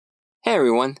Hey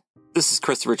everyone, this is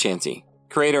Christopher Chansey,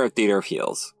 creator of Theater of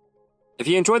Heels. If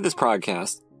you enjoyed this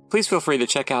podcast, please feel free to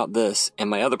check out this and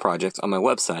my other projects on my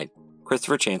website,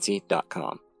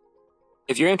 ChristopherChansey.com.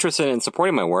 If you're interested in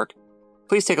supporting my work,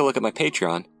 please take a look at my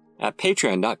Patreon at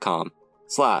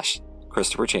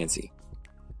patreon.com/ChristopherChansey.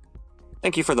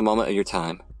 Thank you for the moment of your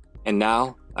time, and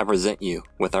now I present you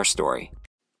with our story.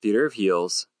 Theater of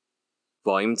Heels,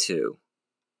 Volume 2,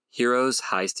 Heroes,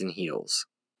 Heist, and Heels.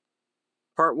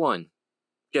 Part 1,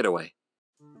 Getaway.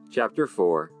 Chapter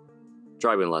 4,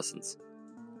 Driving Lessons.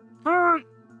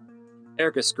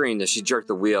 Erica screamed as she jerked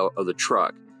the wheel of the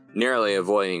truck, narrowly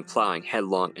avoiding plowing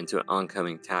headlong into an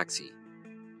oncoming taxi.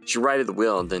 She righted the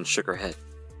wheel and then shook her head.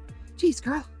 Jeez,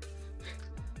 girl.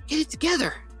 Get it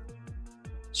together.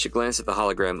 She glanced at the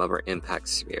hologram of her impact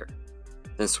sphere,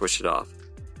 then switched it off.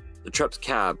 The truck's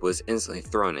cab was instantly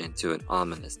thrown into an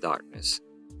ominous darkness.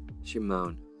 She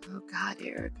moaned. Oh God,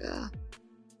 Erica.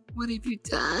 What have you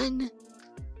done?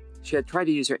 She had tried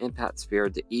to use her impact sphere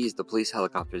to ease the police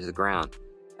helicopter to the ground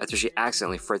after she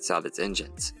accidentally fritzed out its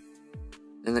engines.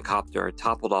 Then the copter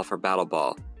toppled off her battle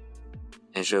ball,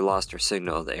 and she lost her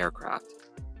signal of the aircraft.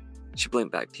 She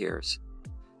blinked back tears.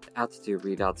 The altitude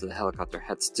readouts of the helicopter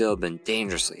had still been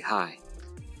dangerously high.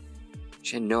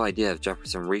 She had no idea if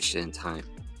Jefferson reached it in time.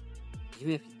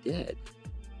 Even if he did,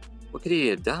 what could he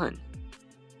have done?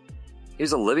 He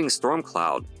was a living storm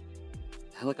cloud.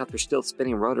 The helicopter's still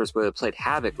spinning rotors would have played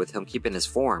havoc with him keeping his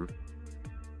form.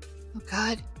 Oh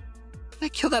God, did I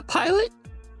kill that pilot?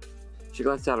 She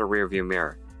glanced out her rearview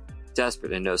mirror, desperate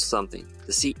to know something,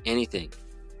 to see anything.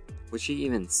 Would she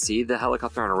even see the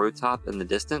helicopter on a rooftop in the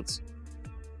distance?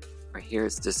 Or hear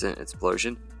its distant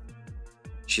explosion?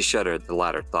 She shuddered at the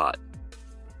latter thought.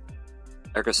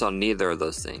 Erica saw neither of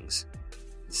those things.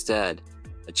 Instead,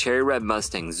 a cherry red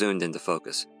Mustang zoomed into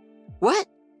focus. What?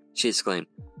 She exclaimed.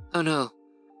 Oh no.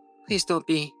 Please don't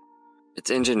be. Its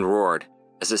engine roared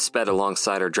as it sped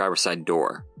alongside her driver's side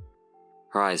door.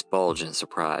 Her eyes bulged in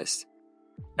surprise.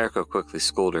 Erica quickly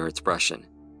schooled her expression.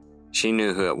 She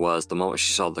knew who it was the moment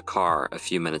she saw the car a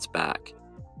few minutes back,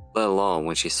 let alone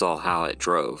when she saw how it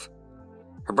drove.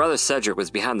 Her brother Cedric was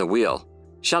behind the wheel,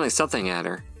 shouting something at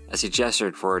her as he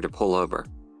gestured for her to pull over.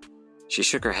 She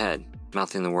shook her head,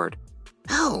 mouthing the word,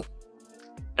 No.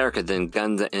 Erica then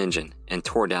gunned the engine and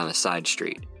tore down a side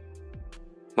street.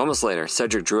 Moments later,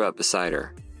 Cedric drew up beside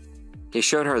her. He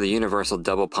showed her the universal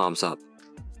double palms up.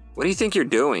 What do you think you're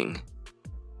doing?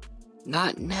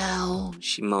 Not now,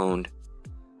 She moaned.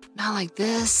 Not like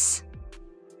this.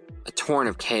 A torrent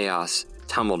of chaos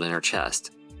tumbled in her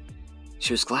chest.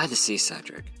 She was glad to see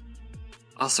Cedric.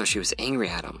 Also, she was angry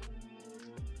at him.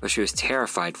 But she was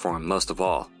terrified for him most of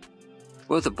all.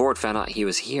 What if the board found out he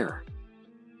was here?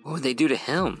 What would they do to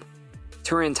him?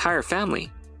 To her entire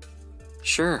family?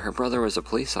 Sure, her brother was a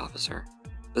police officer,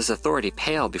 but his authority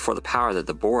paled before the power that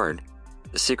the board,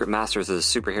 the secret masters of the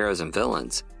superheroes and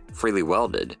villains, freely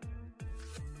wielded.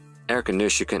 Erica knew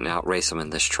she couldn't outrace him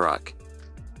in this truck.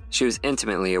 She was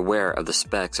intimately aware of the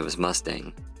specs of his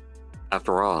Mustang.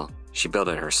 After all, she built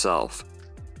it herself.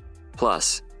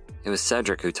 Plus, it was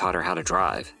Cedric who taught her how to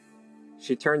drive.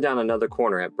 She turned down another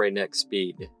corner at breakneck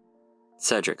speed.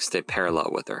 Cedric stayed parallel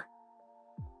with her.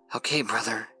 Okay,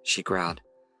 brother, she growled.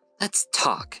 Let's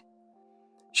talk.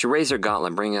 She raised her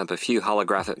gauntlet, bringing up a few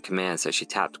holographic commands that she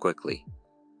tapped quickly.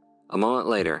 A moment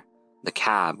later, the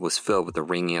cab was filled with the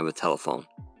ringing of a telephone.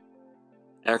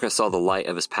 Erica saw the light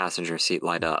of his passenger seat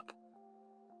light up.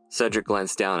 Cedric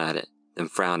glanced down at it, then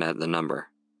frowned at the number.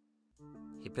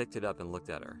 He picked it up and looked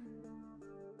at her.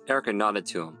 Erica nodded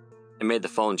to him and made the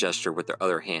phone gesture with her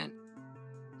other hand.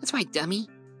 That's right, dummy.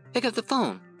 Pick up the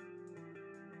phone.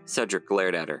 Cedric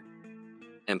glared at her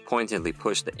and pointedly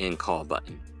pushed the end call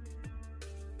button.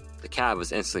 The cab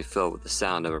was instantly filled with the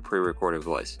sound of a pre-recorded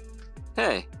voice.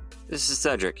 Hey, this is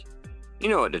Cedric. You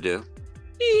know what to do.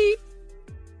 Beep.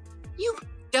 You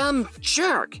dumb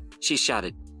jerk, she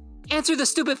shouted. Answer the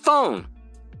stupid phone.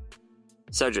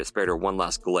 Cedric spared her one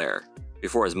last glare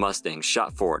before his Mustang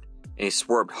shot forward and he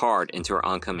swerved hard into her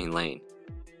oncoming lane.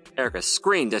 Erica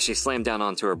screamed as she slammed down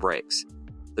onto her brakes.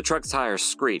 The truck's tires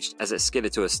screeched as it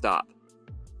skidded to a stop.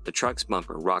 The truck's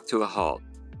bumper rocked to a halt,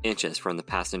 inches from the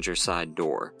passenger side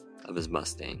door of his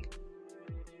Mustang.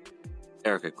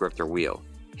 Erica gripped her wheel,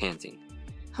 panting.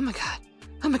 Oh my God,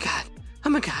 oh my God,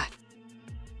 oh my God.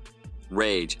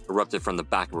 Rage erupted from the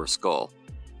back of her skull.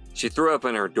 She threw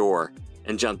open her door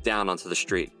and jumped down onto the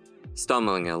street,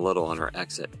 stumbling a little on her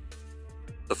exit.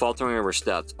 The faltering of her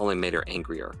steps only made her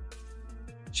angrier.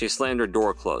 She slammed her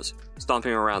door closed,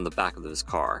 stomping around the back of his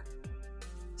car.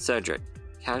 Cedric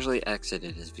casually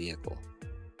exited his vehicle.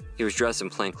 He was dressed in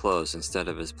plain clothes instead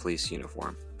of his police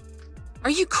uniform. Are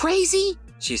you crazy?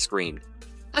 She screamed.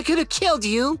 I could have killed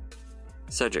you.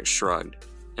 Cedric shrugged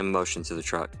and motioned to the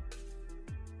truck.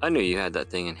 I knew you had that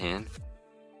thing in hand.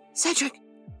 Cedric,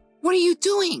 what are you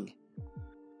doing?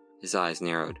 His eyes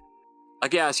narrowed. I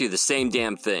can ask you the same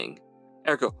damn thing.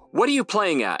 Erica, what are you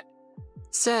playing at?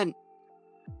 Said.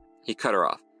 He cut her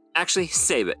off. Actually,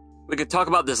 save it. We could talk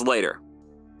about this later.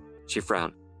 She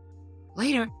frowned.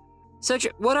 Later?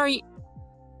 Cedric, what are you?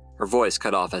 Her voice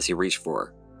cut off as he reached for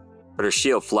her, but her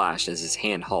shield flashed as his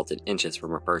hand halted inches from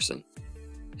her person.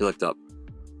 He looked up.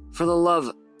 For the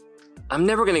love, I'm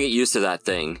never going to get used to that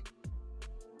thing.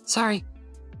 Sorry.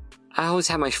 I always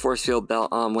have my force field belt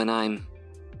on when I'm...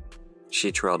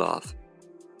 She trailed off.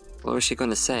 What was she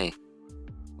going to say?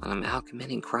 When I'm out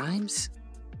committing crimes?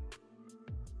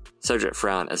 Cedric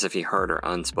frowned as if he heard her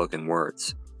unspoken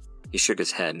words. He shook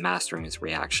his head, mastering his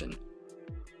reaction.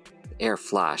 The air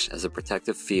flashed as a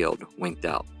protective field winked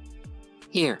out.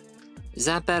 Here, is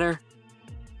that better?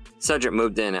 Cedric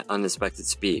moved in at unexpected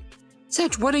speed.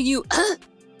 Cedric, what are you...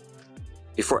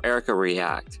 Before Erica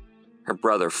reacted, her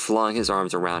brother flung his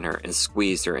arms around her and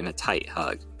squeezed her in a tight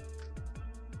hug.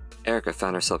 Erica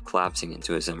found herself collapsing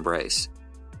into his embrace.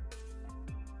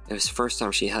 It was the first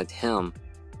time she hugged him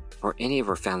or any of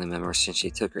her family members since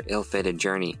she took her ill-fated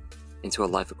journey into a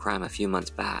life of crime a few months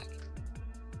back.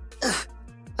 Ugh,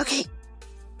 okay,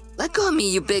 let go of me,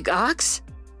 you big ox.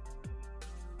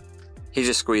 He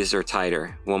just squeezed her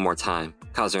tighter one more time,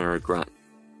 causing her to grunt.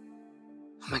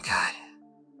 Oh my God,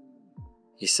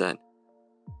 he said.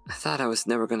 I thought I was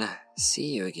never gonna see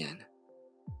you again.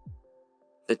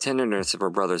 The tenderness of her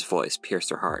brother's voice pierced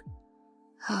her heart.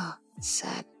 Oh,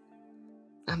 Ced,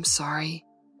 I'm sorry.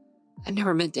 I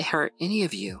never meant to hurt any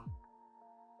of you.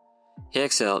 He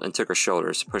exhaled and took her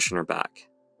shoulders, pushing her back.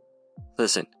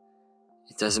 Listen,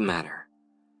 it doesn't matter.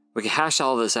 We can hash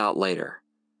all this out later.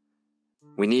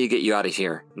 We need to get you out of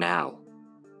here, now.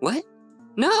 What?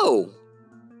 No!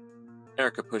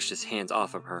 Erica pushed his hands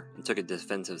off of her and took a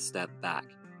defensive step back.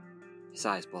 His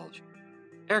eyes bulged.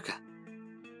 Erica,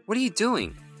 what are you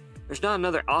doing? There's not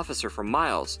another officer for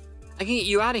miles. I can get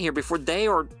you out of here before they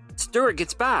or Stuart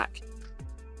gets back.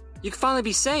 You can finally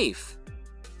be safe.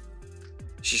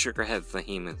 She shook her head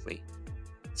vehemently.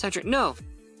 Cedric, no.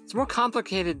 It's more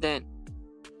complicated than...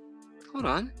 Hold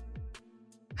on.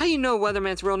 How do you know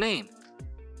Weatherman's real name?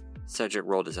 Cedric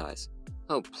rolled his eyes.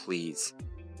 Oh, please.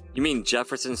 You mean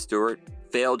Jefferson Stewart,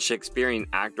 failed Shakespearean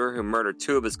actor who murdered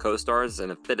 2 of his co-stars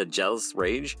in a fit of jealous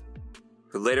rage?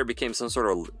 Who later became some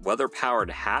sort of weather-powered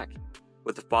hack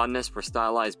with a fondness for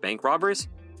stylized bank robbers?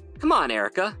 Come on,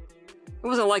 Erica. It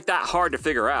wasn't like that hard to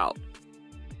figure out.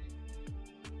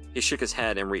 He shook his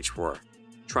head and reached for her,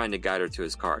 trying to guide her to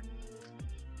his car.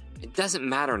 It doesn't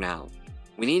matter now.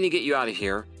 We need to get you out of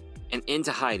here and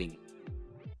into hiding.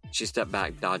 She stepped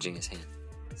back, dodging his hand.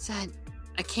 Ced,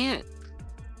 I can't.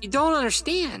 You don't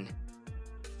understand.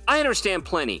 I understand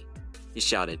plenty, he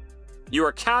shouted. You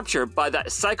were captured by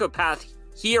that psychopath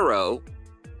hero,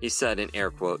 he said in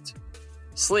air quotes.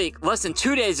 Sleek, less than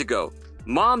 2 days ago,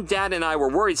 Mom, Dad, and I were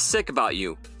worried sick about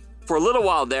you. For a little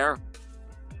while there,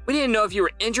 we didn't know if you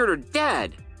were injured or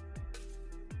dead.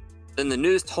 Then the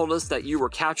news told us that you were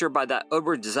captured by that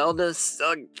Oberzelda.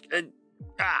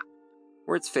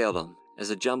 Words failed him as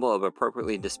a jumble of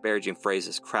appropriately disparaging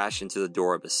phrases crashed into the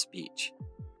door of his speech.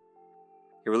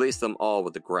 He released them all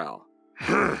with a growl.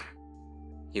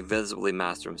 He visibly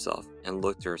mastered himself and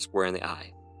looked her square in the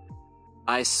eye.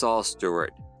 I saw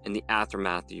Stuart in the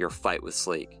aftermath of your fight with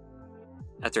Sleek.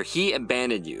 After he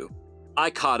abandoned you, I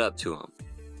caught up to him.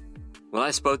 When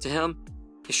I spoke to him,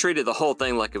 he treated the whole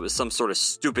thing like it was some sort of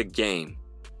stupid game.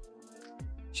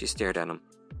 She stared at him.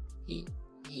 He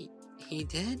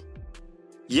did?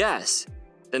 Yes.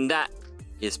 Then that,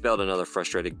 he spelled another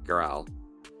frustrated growl,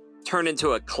 turned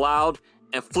into a cloud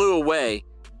and flew away.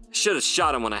 I should have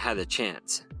shot him when I had the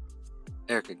chance.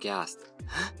 Erica gasped.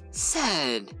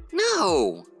 Ced,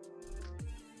 no!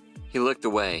 He looked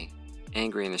away,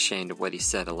 angry and ashamed of what he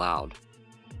said aloud.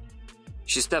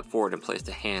 She stepped forward and placed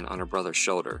a hand on her brother's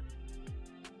shoulder.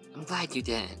 I'm glad you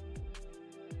did.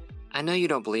 I know you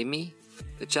don't believe me,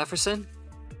 but Jefferson?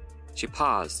 She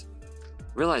paused,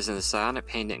 realizing the psionic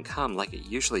pain didn't come like it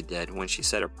usually did when she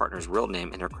said her partner's real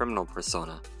name in her criminal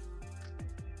persona.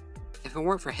 If it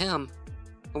weren't for him,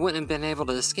 I wouldn't have been able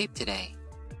to escape today.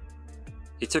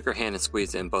 He took her hand and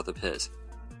squeezed it in both of his.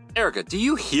 Erica, do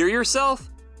you hear yourself?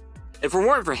 If it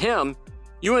weren't for him,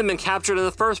 you wouldn't have been captured in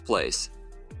the first place.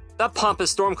 That pompous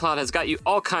storm cloud has got you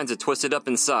all kinds of twisted up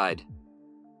inside.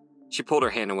 She pulled her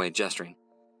hand away, gesturing.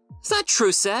 It's not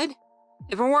true, Ced.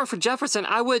 If it weren't for Jefferson,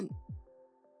 I would...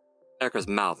 Erica's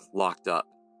mouth locked up,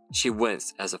 She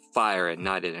winced as a fire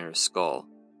ignited in her skull.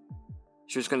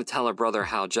 She was going to tell her brother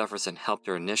how Jefferson helped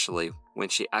her initially when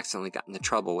she accidentally got into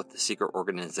trouble with the secret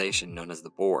organization known as the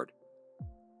Board.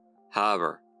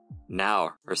 However,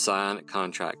 now her psionic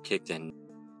contract kicked in,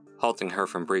 halting her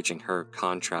from breaching her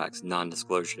contract's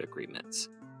non-disclosure agreements.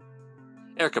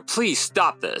 Erica, please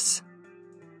stop this!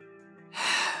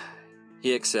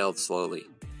 He exhaled slowly.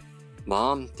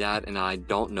 Mom, Dad, and I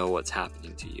don't know what's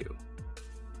happening to you.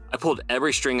 I pulled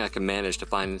every string I could manage to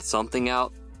find something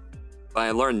out, but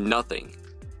I learned nothing.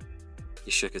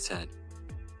 He shook his head.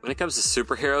 When it comes to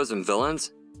superheroes and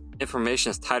villains, information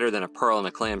is tighter than a pearl in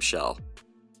a clamshell.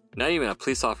 Not even a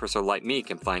police officer like me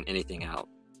can find anything out.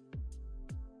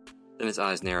 Then his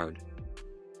eyes narrowed.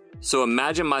 So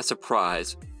imagine my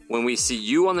surprise when we see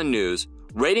you on the news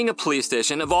raiding a police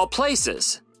station of all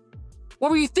places.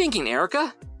 What were you thinking,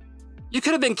 Erica? You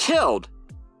could have been killed.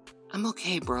 I'm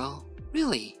okay, bro.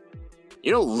 Really.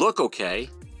 You don't look okay.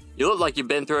 You look like you've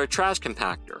been through a trash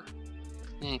compactor.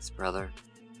 Thanks, brother.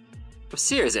 I'm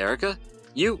serious, Erica.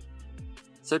 You...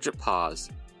 Cedric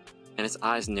paused, and his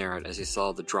eyes narrowed as he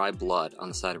saw the dry blood on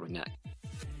the side of her neck.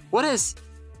 What is...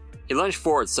 He lunged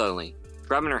forward suddenly,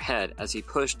 grabbing her head as he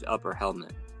pushed up her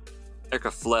helmet.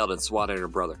 Erica flailed and swatted at her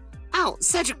brother. Ow,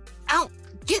 Cedric! Ow!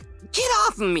 Get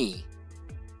off of me!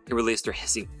 He released her,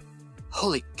 hissing,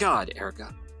 Holy God,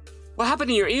 Erica. What happened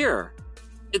to your ear?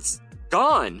 It's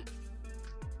gone!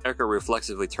 Erica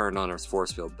reflexively turned on her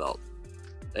force field belt.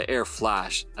 The air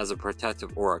flashed as a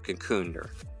protective aura cocooned her.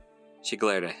 She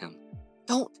glared at him.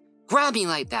 Don't grab me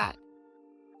like that!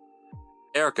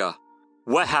 Erica,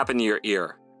 what happened to your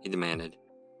ear? He demanded.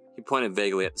 He pointed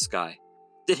vaguely at the sky.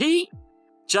 Did he?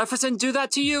 Jefferson do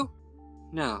that to you?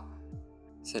 No,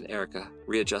 said Erica,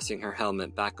 readjusting her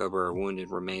helmet back over her wounded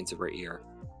remains of her ear.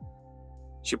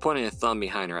 She pointed a thumb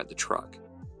behind her at the truck.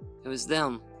 It was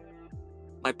them.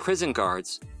 My prison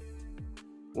guards.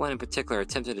 One in particular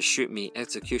attempted to shoot me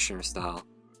executioner style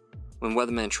when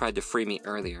Weatherman tried to free me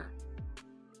earlier.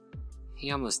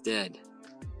 He almost did,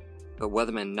 but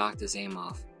Weatherman knocked his aim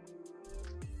off.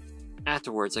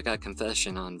 Afterwards, I got a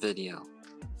confession on video.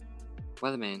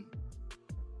 Weatherman,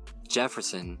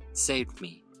 Jefferson, saved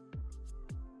me.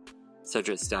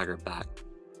 Cedric staggered back.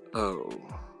 Oh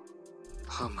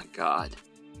my God.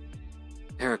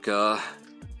 Erica,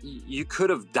 you could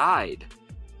have died.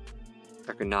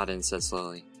 Erica nodded and said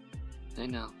slowly, I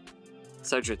know.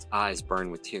 Cedric's eyes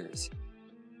burned with tears.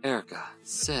 Erica,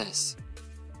 sis,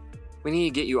 we need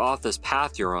to get you off this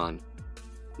path you're on.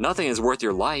 Nothing is worth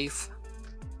your life.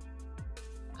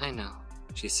 I know,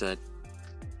 she said.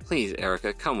 Please,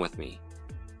 Erica, come with me.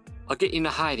 I'll get you into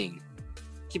hiding.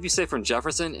 Keep you safe from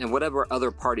Jefferson and whatever other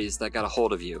parties that got a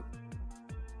hold of you.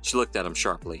 She looked at him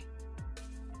sharply.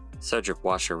 Cedric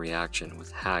watched her reaction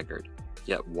with haggard,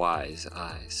 yet wise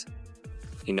eyes.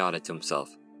 He nodded to himself.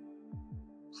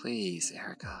 Please,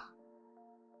 Erica.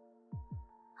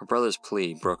 Her brother's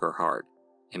plea broke her heart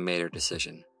and made her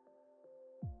decision.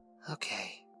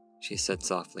 Okay, she said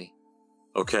softly.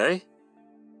 Okay?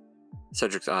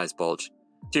 Cedric's eyes bulged.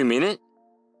 Do you mean it?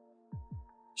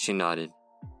 She nodded.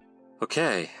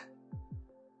 Okay.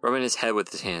 Rubbing his head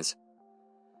with his hands.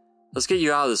 Let's get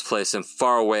you out of this place and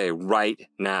far away right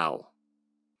now.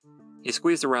 He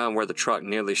squeezed around where the truck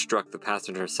nearly struck the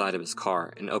passenger side of his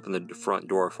car and opened the front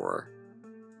door for her.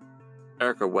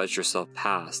 Erica wedged herself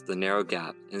past the narrow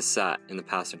gap and sat in the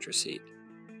passenger seat.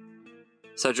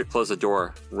 Cedric closed the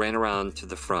door, ran around to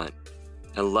the front,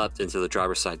 and leapt into the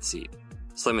driver's side seat,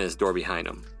 slamming his door behind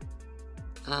him.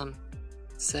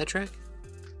 Cedric?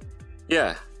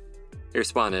 Yeah, he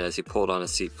responded as he pulled on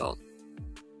his seatbelt.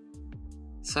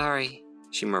 Sorry,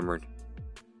 she murmured.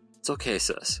 It's okay,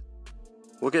 sis.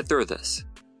 We'll get through this.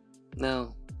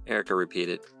 No, Erica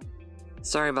repeated.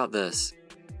 Sorry about this.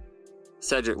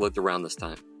 Cedric looked around this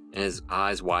time, and his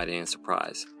eyes widened in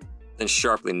surprise, then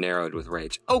sharply narrowed with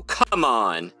rage. Oh, come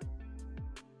on!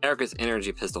 Erica's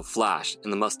energy pistol flashed in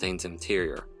the Mustang's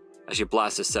interior as she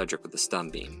blasted Cedric with the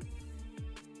stun beam.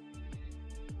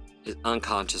 His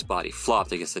unconscious body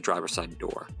flopped against the driver's side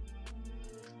door.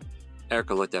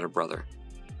 Erica looked at her brother.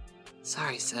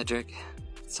 Sorry, Cedric.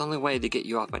 It's the only way to get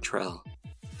you off my trail.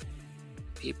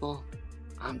 People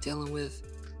I'm dealing with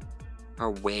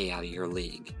are way out of your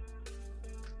league.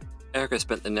 Erica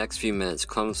spent the next few minutes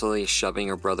clumsily shoving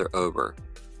her brother over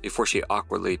before she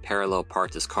awkwardly parallel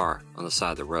parked his car on the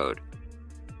side of the road.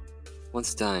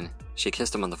 Once done, she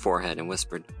kissed him on the forehead and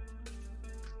whispered,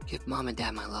 Give Mom and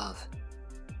Dad my love.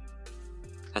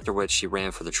 After which she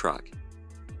ran for the truck.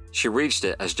 She reached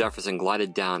it as Jefferson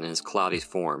glided down in his cloudy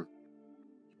form.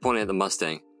 He pointed at the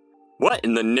Mustang. What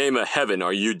in the name of heaven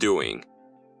are you doing?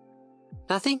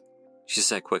 Nothing, she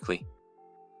said quickly.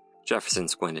 Jefferson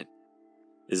squinted.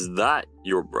 Is that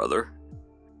your brother?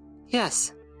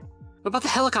 Yes. What about the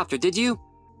helicopter, did you?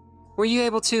 Were you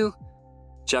able to?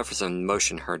 Jefferson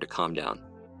motioned her to calm down.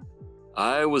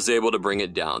 I was able to bring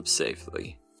it down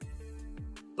safely.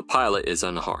 The pilot is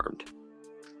unharmed.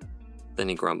 Then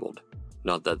he grumbled.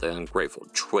 Not that the ungrateful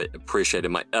twit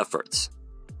appreciated my efforts,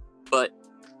 but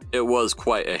it was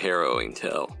quite a harrowing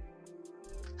tale.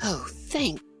 Oh,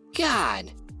 thank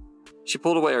God. She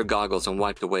pulled away her goggles and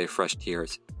wiped away fresh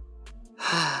tears.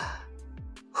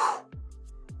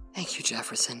 Thank you,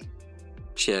 Jefferson.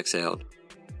 She exhaled.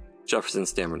 Jefferson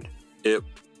stammered.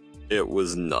 It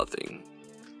was nothing.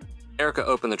 Erica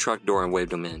opened the truck door and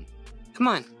waved him in. Come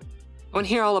on. I want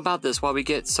to hear all about this while we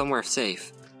get somewhere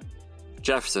safe.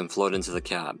 Jefferson floated into the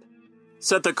cab.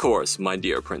 Set the course, my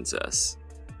dear princess.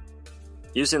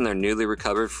 Using their newly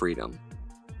recovered freedom,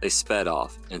 they sped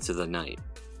off into the night.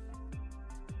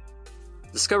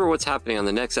 Discover what's happening on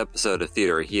the next episode of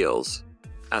Theater of Heels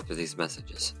after these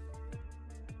messages.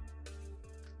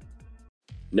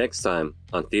 Next time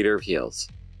on Theater of Heels,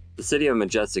 the city of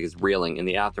Majestic is reeling in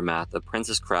the aftermath of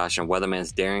Princess Crash and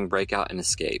Weatherman's daring breakout and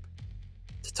escape.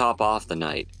 To top off the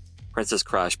night, Princess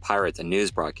Crash pirates a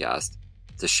news broadcast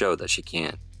to show that she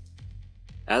can.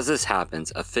 As this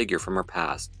happens, a figure from her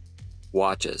past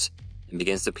watches and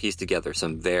begins to piece together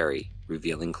some very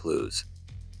revealing clues.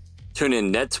 Tune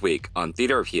in next week on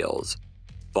Theater of Heels,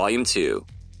 Volume 2,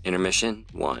 Intermission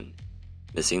 1,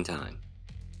 Missing Time.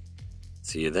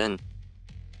 See you then.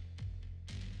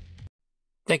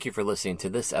 Thank you for listening to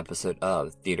this episode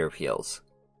of Theater of Heels.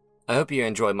 I hope you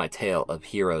enjoyed my tale of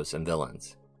heroes and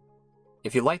villains.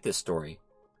 If you like this story,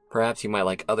 perhaps you might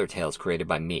like other tales created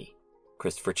by me,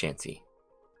 Christopher Chansey.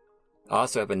 I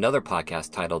also have another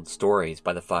podcast titled Stories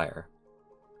by the Fire.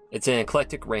 It's an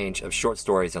eclectic range of short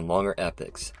stories and longer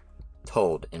epics,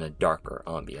 told in a darker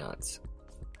ambiance.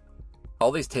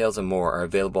 All these tales and more are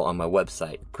available on my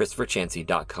website,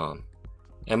 ChristopherChansey.com,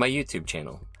 and my YouTube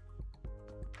channel.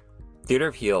 Theater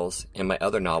of Heels and my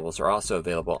other novels are also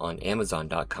available on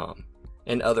Amazon.com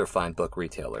and other fine book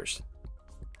retailers.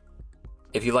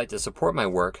 If you'd like to support my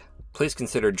work, please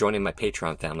consider joining my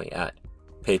Patreon family at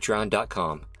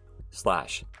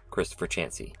patreon.com/Christopher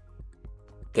Chansey.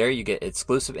 There you get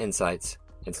exclusive insights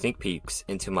and sneak peeks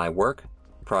into my work,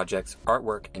 projects,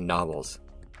 artwork, and novels,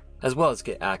 as well as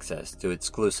get access to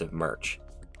exclusive merch.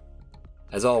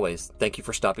 As always, thank you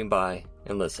for stopping by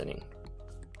and listening.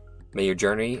 May your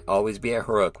journey always be a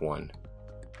heroic one.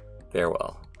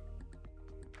 Farewell.